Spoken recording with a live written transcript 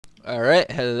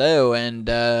Alright, hello, and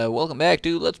welcome back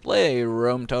to Let's Play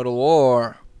Rome Total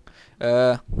War.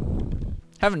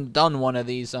 Haven't done one of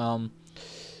these, Rome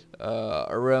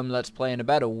Let's Play in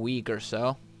about a week or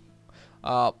so.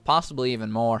 Possibly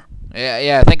even more.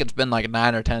 Yeah, I think it's been like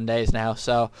 9 or 10 days now,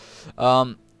 so,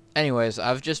 anyways,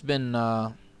 I've just been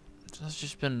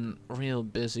real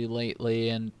busy lately,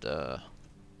 and,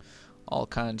 all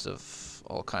kinds of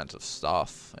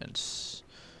stuff, and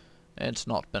it's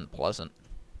not been pleasant.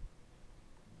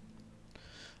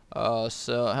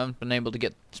 So I haven't been able to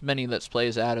get as many Let's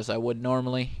Plays out as I would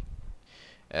normally.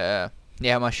 Yeah,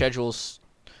 my schedule's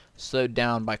slowed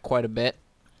down by quite a bit.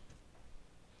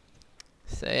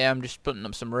 So yeah, I'm just putting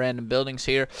up some random buildings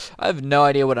here. I have no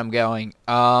idea what I'm doing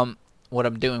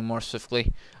more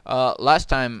specifically. Last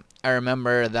time I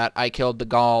remember that I killed the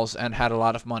Gauls and had a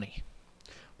lot of money.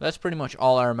 That's pretty much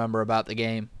all I remember about the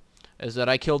game, is that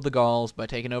I killed the Gauls by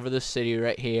taking over this city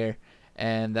right here,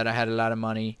 and that I had a lot of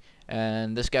money.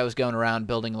 And this guy was going around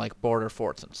building like border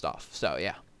forts and stuff. So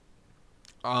yeah.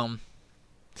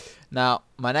 Now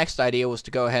my next idea was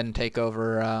to go ahead and take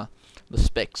over the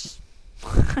Spix.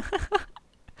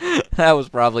 That was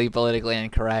probably politically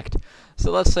incorrect.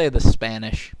 So let's say the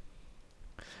Spanish.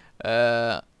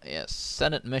 Yes,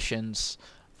 Senate missions.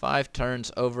 5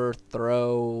 turns,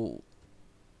 overthrow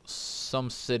some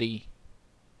city.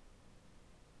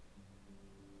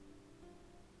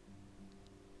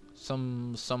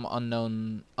 Some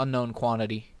unknown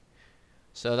quantity.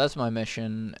 So that's my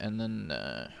mission, and then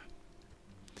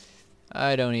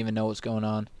I don't even know what's going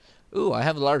on. Ooh, I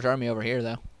have a large army over here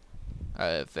though.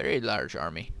 A very large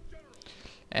army.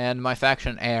 And my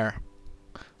faction heir.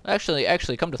 Actually,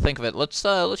 come to think of it, let's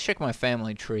check my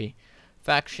family tree.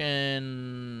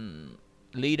 Faction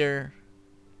leader,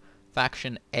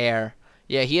 faction heir.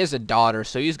 Yeah, he has a daughter,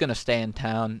 so he's gonna stay in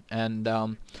town and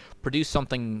produce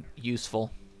something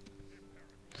useful.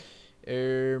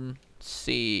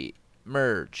 See,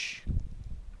 merge.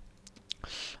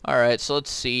 Alright, so let's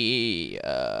see.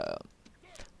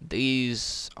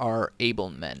 These are able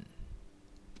men.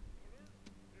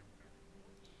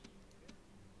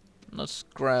 Let's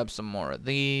grab some more of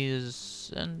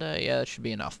these, and yeah, that should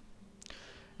be enough.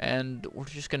 And we're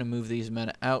just gonna move these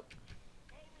men out.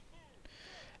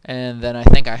 And then I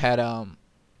think I had an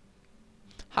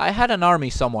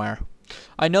army somewhere.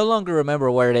 I no longer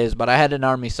remember where it is, but I had an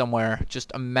army somewhere.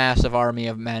 Just a massive army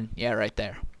of men. Yeah, right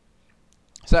there.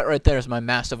 So that right there is my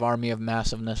massive army of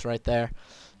massiveness right there.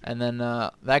 And then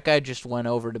that guy just went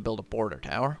over to build a border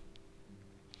tower.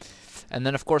 And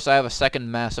then, of course, I have a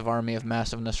second massive army of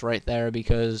massiveness right there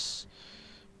because...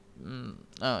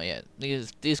 oh, yeah.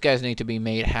 These guys need to be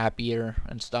made happier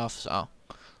and stuff, so...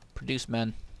 Produce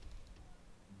men.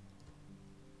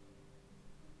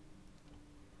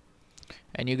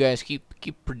 And you guys keep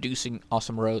producing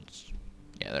awesome roads.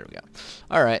 Yeah, there we go.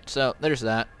 Alright, so there's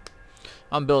that.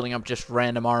 I'm building up just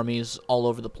random armies all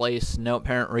over the place. No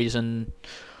apparent reason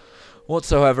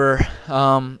whatsoever.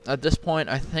 At this point,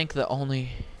 I think the only...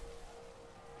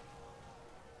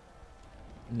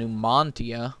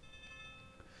 Numantia.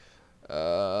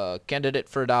 Candidate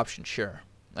for adoption, sure.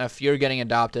 If you're getting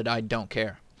adopted, I don't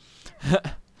care.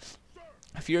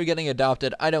 If you're getting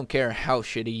adopted, I don't care how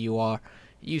shitty you are.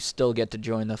 You still get to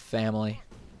join the family.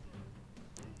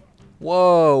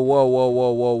 Whoa, whoa, whoa,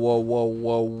 whoa, whoa, whoa, whoa,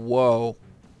 whoa, whoa.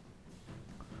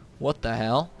 What the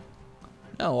hell?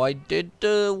 No, I did,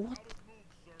 what?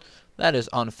 That is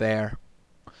unfair.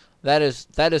 That is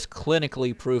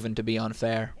clinically proven to be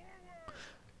unfair.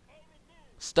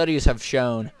 Studies have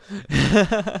shown.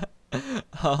 Yeah,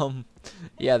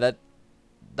 that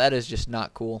is just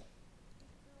not cool.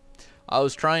 I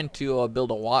was trying to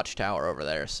build a watchtower over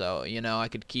there, so you know I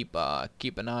could keep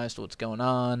an eye as to what's going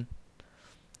on.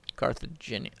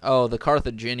 The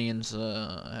Carthaginians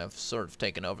have sort of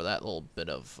taken over that little bit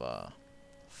of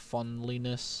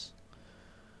funliness.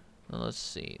 Let's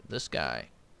see, this guy.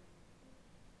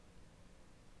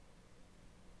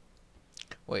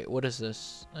 Wait, what is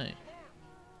this? Hey.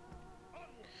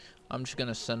 I'm just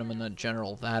gonna send him in the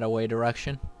general that-a-way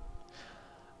direction.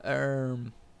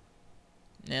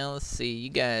 Now let's see, you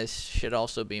guys should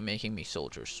also be making me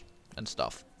soldiers and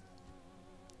stuff.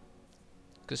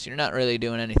 Because you're not really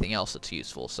doing anything else that's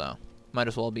useful, so might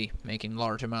as well be making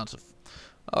large amounts of...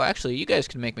 Oh, actually, you guys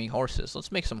can make me horses.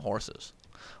 Let's make some horses.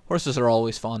 Horses are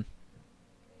always fun.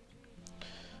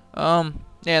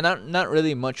 Yeah, not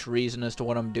really much reason as to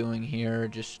what I'm doing here.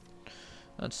 Just,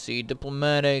 let's see,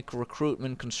 diplomatic,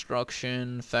 recruitment,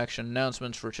 construction, faction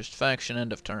announcements, richest faction,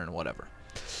 end of turn, whatever.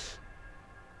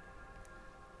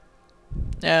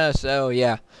 Yeah, so,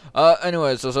 yeah.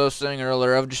 Anyways, as I was saying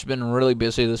earlier, I've just been really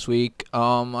busy this week.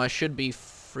 I should be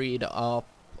freed up.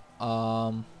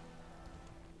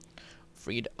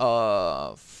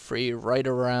 Free right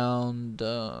around.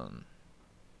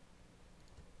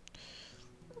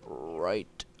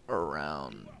 Right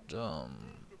around.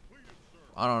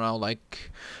 I don't know,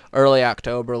 like early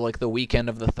October, like the weekend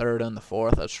of the 3rd and the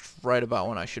 4th. That's right about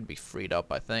when I should be freed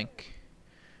up, I think.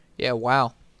 Yeah,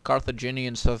 wow.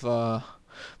 Carthaginians have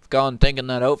gone thinking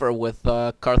that over with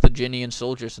Carthaginian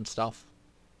soldiers and stuff.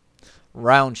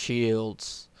 Round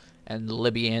shields and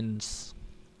Libyans.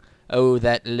 Oh,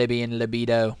 that Libyan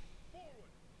libido.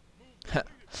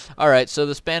 Alright, so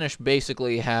the Spanish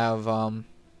basically have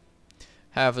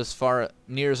as far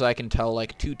near as I can tell,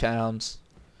 like 2 towns.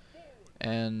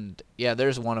 And yeah,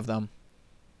 there's one of them.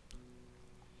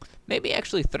 Maybe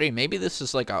actually 3. Maybe this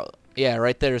is like a... Yeah,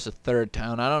 right there's a 3rd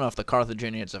town. I don't know if the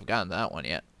Carthaginians have gotten that one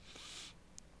yet.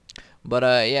 But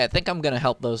yeah, I think I'm going to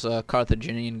help those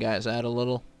Carthaginian guys out a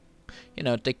little. You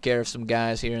know, take care of some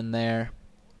guys here and there.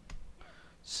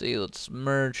 See, let's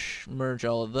merge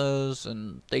all of those,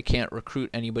 and they can't recruit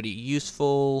anybody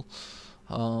useful.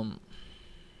 I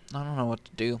don't know what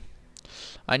to do.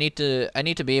 I need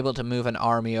to be able to move an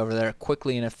army over there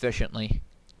quickly and efficiently.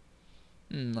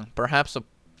 Perhaps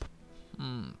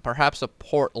a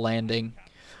port landing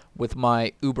with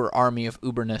my uber army of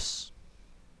uberness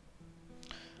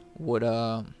would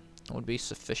be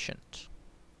sufficient.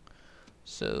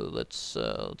 So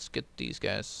let's get these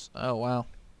guys. Oh wow,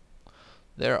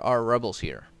 there are rebels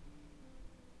here.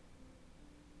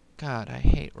 God, I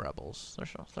hate rebels.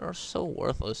 They're so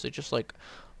worthless. They just like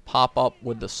pop up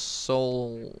with the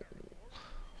sole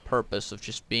purpose of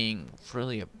just being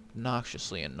really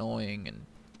obnoxiously annoying and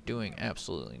doing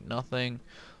absolutely nothing.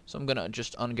 So I'm gonna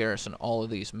just ungarrison all of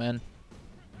these men.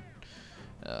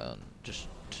 Just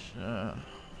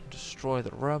destroy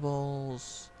the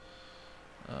rebels.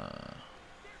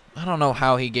 I don't know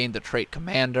how he gained the trait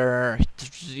commander.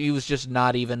 He was just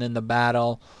not even in the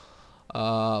battle.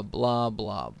 Blah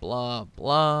blah blah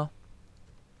blah.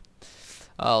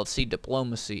 Let's see,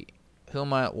 diplomacy. Who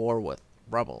am I at war with?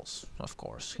 Rebels, of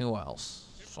course. Who else?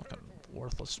 Fucking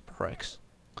worthless pricks.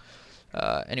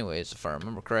 Anyways, if I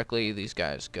remember correctly, these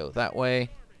guys go that way.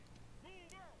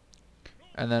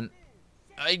 And then,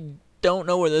 I don't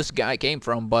know where this guy came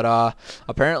from, but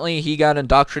apparently he got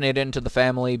indoctrinated into the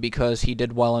family because he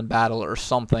did well in battle or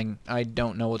something. I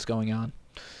don't know what's going on.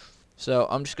 So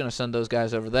I'm just going to send those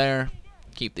guys over there.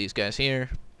 Keep these guys here.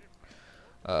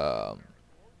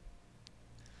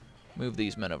 Move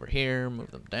these men over here.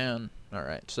 Move them down.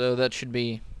 Alright, so that should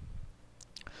be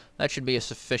a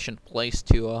sufficient place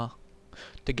to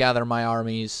gather my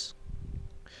armies.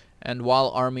 And while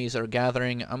armies are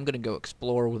gathering, I'm gonna go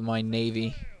explore with my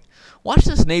navy. Watch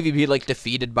this navy be like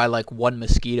defeated by like 1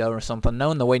 mosquito or something.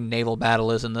 Knowing the way naval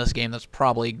battle is in this game, that's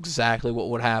probably exactly what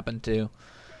would happen to.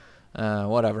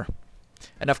 Whatever.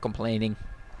 Enough complaining.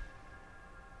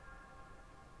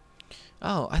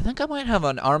 Oh, I think I might have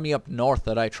an army up north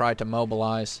that I tried to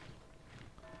mobilize.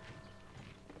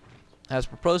 Has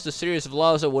proposed a series of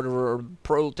laws that would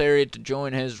proletariat to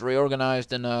join his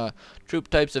reorganized and troop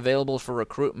types available for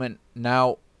recruitment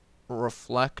now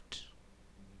reflect.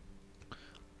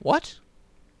 What?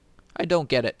 I don't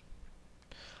get it.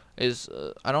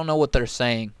 I don't know what they're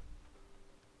saying.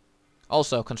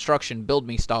 Also, construction, build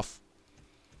me stuff.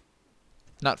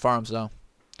 Not farms though.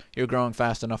 You're growing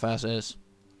fast enough as is.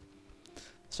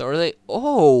 So are they?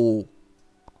 Oh,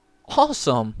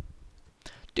 awesome.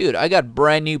 Dude, I got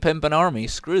brand new pimpin' army.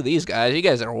 Screw these guys. You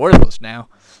guys are worthless now.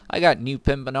 I got new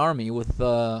pimpin' army with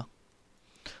Lloyd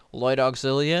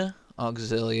Auxilia.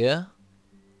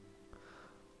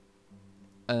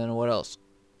 And then what else?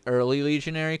 Early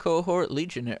legionary cohort.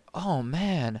 Legionary. Oh,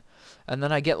 man. And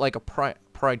then I get like a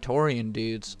Praetorian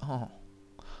dudes. Oh,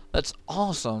 that's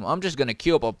awesome. I'm just going to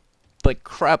queue up a like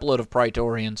crap load of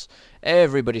Praetorians.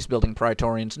 Everybody's building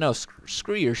Praetorians. No,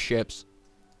 screw your ships.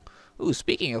 Ooh,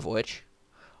 speaking of which,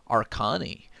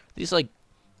 Arcani. These like,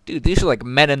 dude, these are like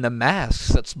men in the masks.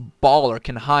 That's baller.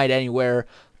 Can hide anywhere.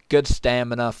 Good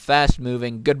stamina. Fast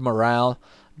moving. Good morale.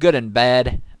 Good and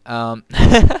bad.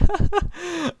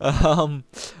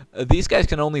 These guys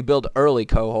can only build early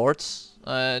cohorts.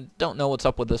 Don't know what's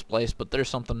up with this place, but there's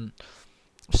something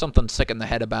sick in the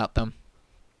head about them.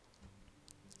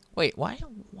 Wait, why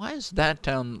is that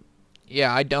town...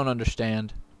 Yeah, I don't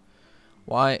understand.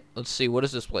 Why? Let's see, what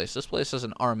is this place? This place has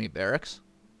an army barracks.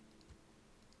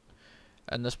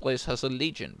 And this place has a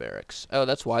legion barracks. Oh,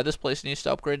 that's why this place needs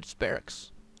to upgrade its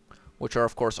barracks. Which are,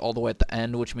 of course, all the way at the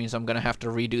end, which means I'm going to have to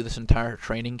redo this entire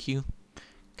training queue.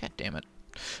 God damn it.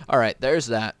 Alright, there's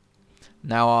that.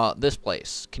 Now, this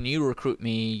place. Can you recruit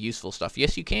me useful stuff?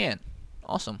 Yes, you can.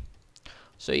 Awesome.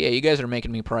 So yeah, you guys are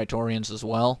making me Praetorians as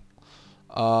well.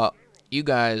 You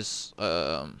guys,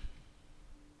 I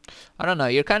don't know,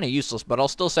 you're kind of useless, but I'll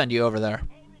still send you over there.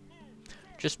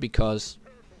 Just because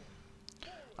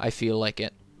I feel like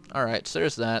it. Alright, so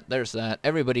there's that.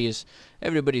 Everybody's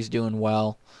doing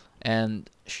well. And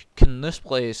can this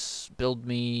place build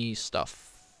me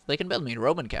stuff? They can build me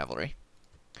Roman cavalry,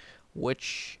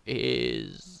 which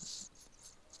is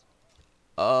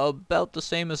about the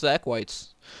same as the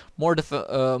Equites. More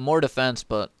defense,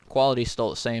 but quality's still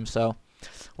the same, so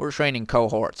we're training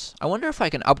cohorts. I wonder if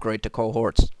I can upgrade to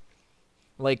cohorts.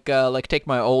 Like take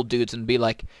my old dudes and be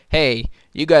like, hey,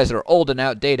 you guys are old and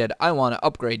outdated. I want to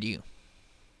upgrade you.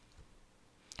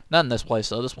 Not in this place,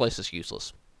 though. This place is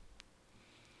useless.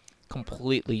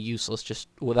 Completely useless, just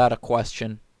without a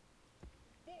question.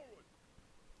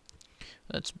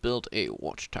 Let's build a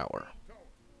watchtower.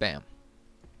 Bam.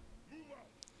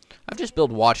 I've just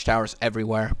built watchtowers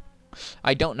everywhere.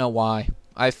 I don't know why.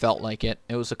 I felt like it.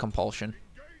 It was a compulsion.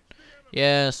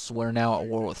 Yes, we're now at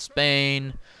war with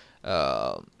Spain.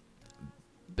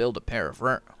 Build a pair of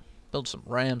build some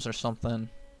rams or something.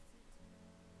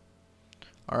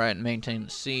 Alright, maintain the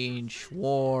siege,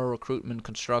 war, recruitment,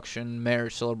 construction,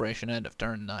 marriage celebration, end of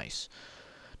turn. Nice.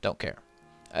 Don't care.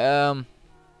 Has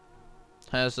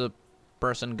a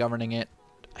person governing it,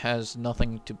 has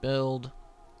nothing to build.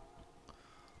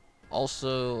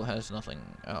 Also has nothing.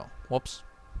 Oh, whoops.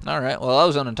 Alright, well that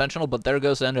was unintentional, but there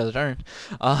goes the end of the turn.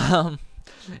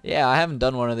 Yeah, I haven't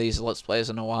done one of these Let's Plays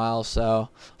in a while, so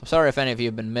I'm sorry if any of you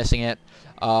have been missing it.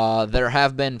 There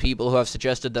have been people who have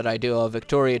suggested that I do a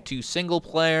Victoria 2 single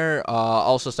player.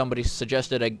 Also, somebody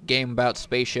suggested a game about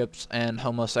spaceships and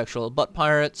homosexual butt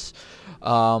pirates.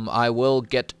 I will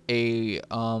get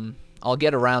I'll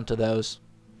get around to those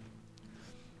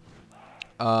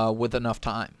with enough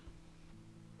time.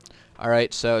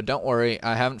 Alright, so don't worry,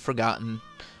 I haven't forgotten.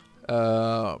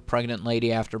 Pregnant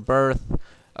lady after birth.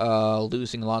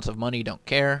 Losing lots of money, don't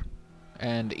care.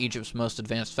 And Egypt's most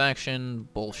advanced faction,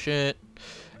 bullshit.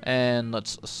 And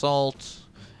let's assault.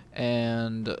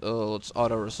 And let's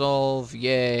auto-resolve.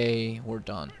 Yay, we're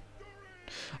done.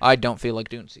 I don't feel like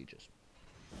doing sieges.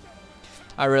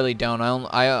 I really don't.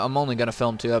 I'm only going to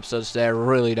film 2 episodes today. I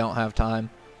really don't have time.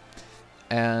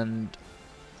 And,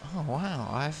 oh wow,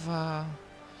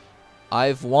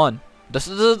 I've won. This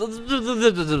is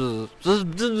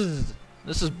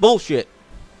bullshit.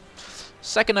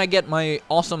 Second I get my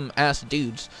awesome ass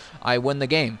dudes, I win the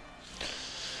game.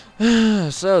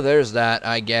 So there's that,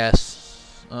 I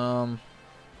guess. So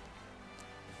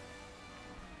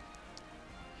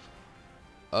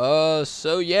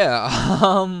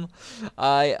yeah.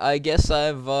 I guess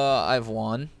I've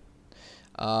won.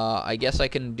 I guess I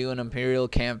can do an imperial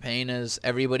campaign as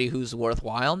everybody who's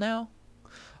worthwhile now.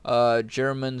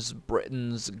 Germans,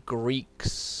 Britons,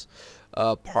 Greeks,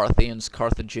 Parthians,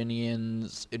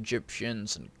 Carthaginians,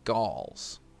 Egyptians, and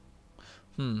Gauls.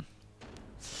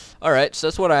 Alright, so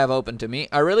that's what I have open to me.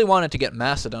 I really wanted to get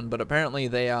Macedon, but apparently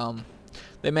they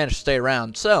managed to stay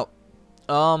around. So,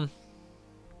 I'm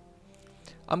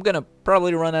gonna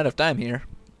probably run out of time here.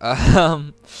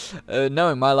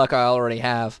 Knowing my luck, I already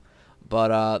have.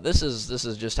 But this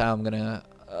is just how I'm gonna.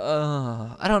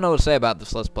 I don't know what to say about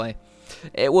this Let's Play.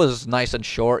 It was nice and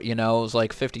short, you know. It was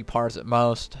like 50 parts at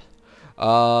most.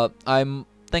 I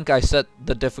think I set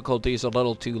the difficulties a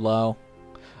little too low.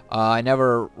 I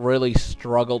never really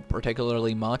struggled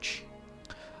particularly much.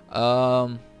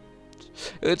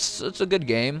 It's a good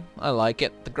game. I like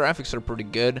it. The graphics are pretty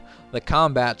good. The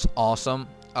combat's awesome.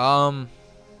 Yeah,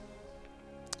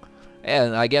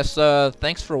 I guess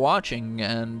thanks for watching,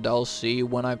 and I'll see you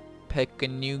when I pick a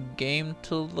new game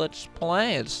to Let's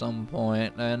Play at some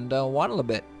point, and waddle a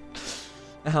bit.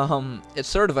 It's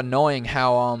sort of annoying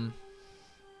how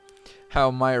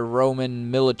my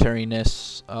Roman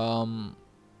militariness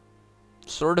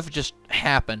sort of just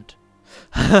happened.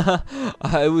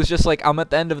 I was just like, I'm at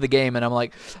the end of the game, and I'm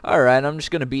like, alright, I'm just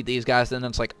gonna beat these guys, and then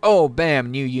it's like, oh,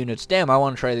 bam, new units, damn, I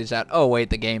want to try these out, oh, wait,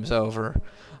 the game's over.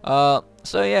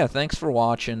 So yeah, thanks for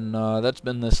watching, that's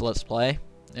been this Let's Play,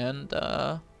 and,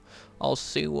 I'll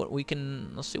see what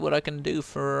I can do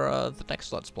for, the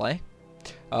next Let's Play.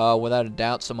 Without a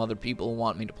doubt, some other people will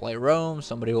want me to play Rome,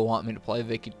 somebody will want me to play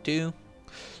Vicky 2.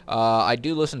 I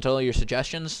do listen to all your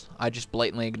suggestions. I just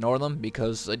blatantly ignore them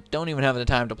because I don't even have the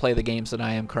time to play the games that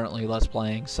I am currently Let's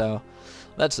Playing. So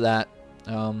that's that.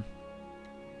 And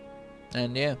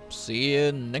yeah, see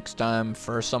you next time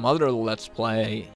for some other Let's Play.